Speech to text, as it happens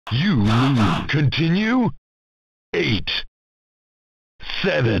You lose. Continue. 8,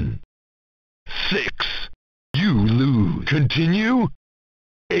 7, 6. You lose. Continue.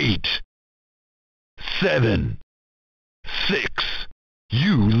 8, 7, 6.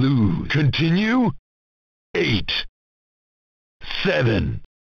 You lose. Continue. 8, 7.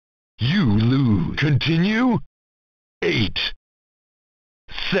 You lose. Continue. 8,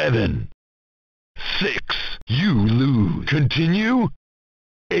 7, 6. You lose. Continue.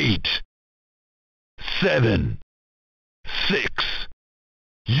 8, 7, 6.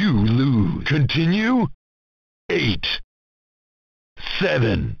 You lose. Continue. 8,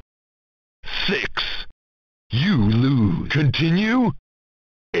 7, 6. You lose. Continue.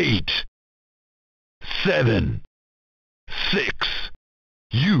 8, 7, 6.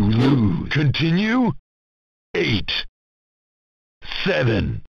 You lose. Continue. 8,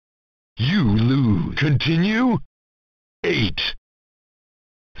 7. You lose. Continue. 8,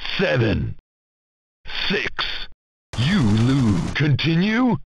 7, 6. You lose.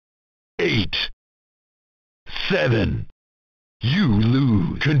 Continue. 8, 7. You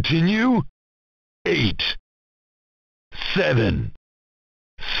lose. Continue. 8, 7,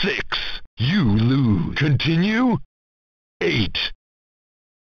 6. You lose. Continue. 8,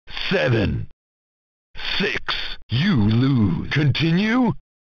 7, 6. You lose. Continue.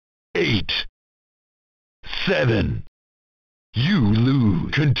 8, 7. You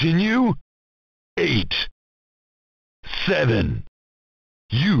lose. Continue. 8, 7.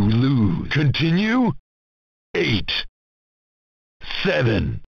 You lose. Continue. 8,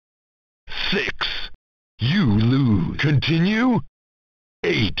 7, 6. You lose. Continue.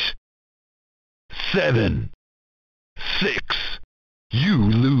 8, 7, 6. You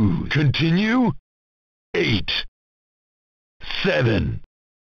lose. Continue. 8, 7,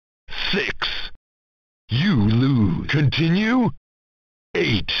 6. You lose. Continue.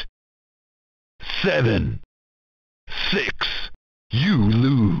 8, 7, 6. You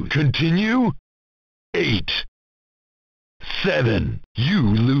lose. Continue. 8, 7. You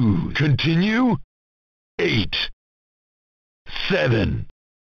lose. Continue. 8, 7,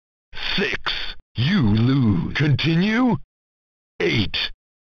 6. You lose. Continue. 8,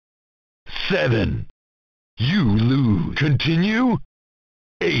 7. You lose. Continue.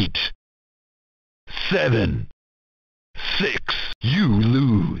 8, 7, 6. You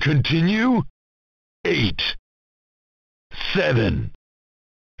lose. Continue. 8, 7,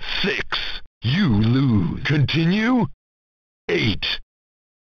 6. You lose. Continue. 8,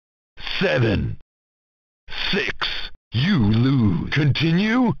 7, 6. You lose.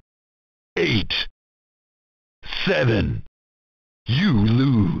 Continue. 8, 7. You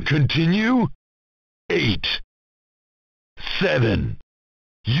lose. Continue. 8, 7.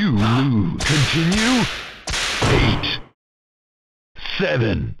 You lose. Continue. 8,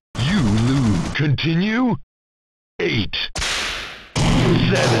 7. You lose. Continue. 8,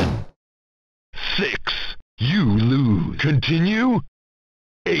 7, 6. You lose. Continue.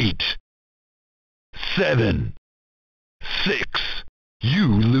 8, 7, 6. You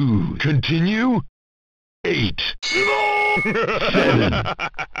lose. Continue. 8, 7,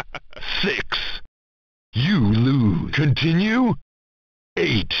 6. You lose. Continue.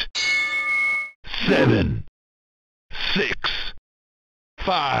 8, 7, 6.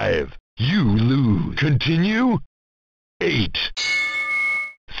 5. You lose. Continue. 8,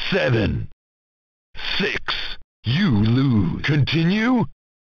 7, 6. You lose. Continue.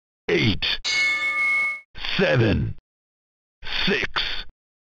 8, 7, 6.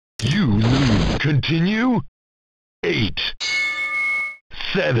 You lose. Continue. 8,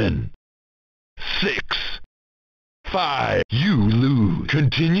 7, 6. 5. You lose.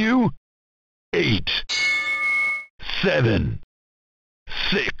 Continue. 8, 7,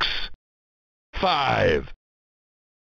 6. 5.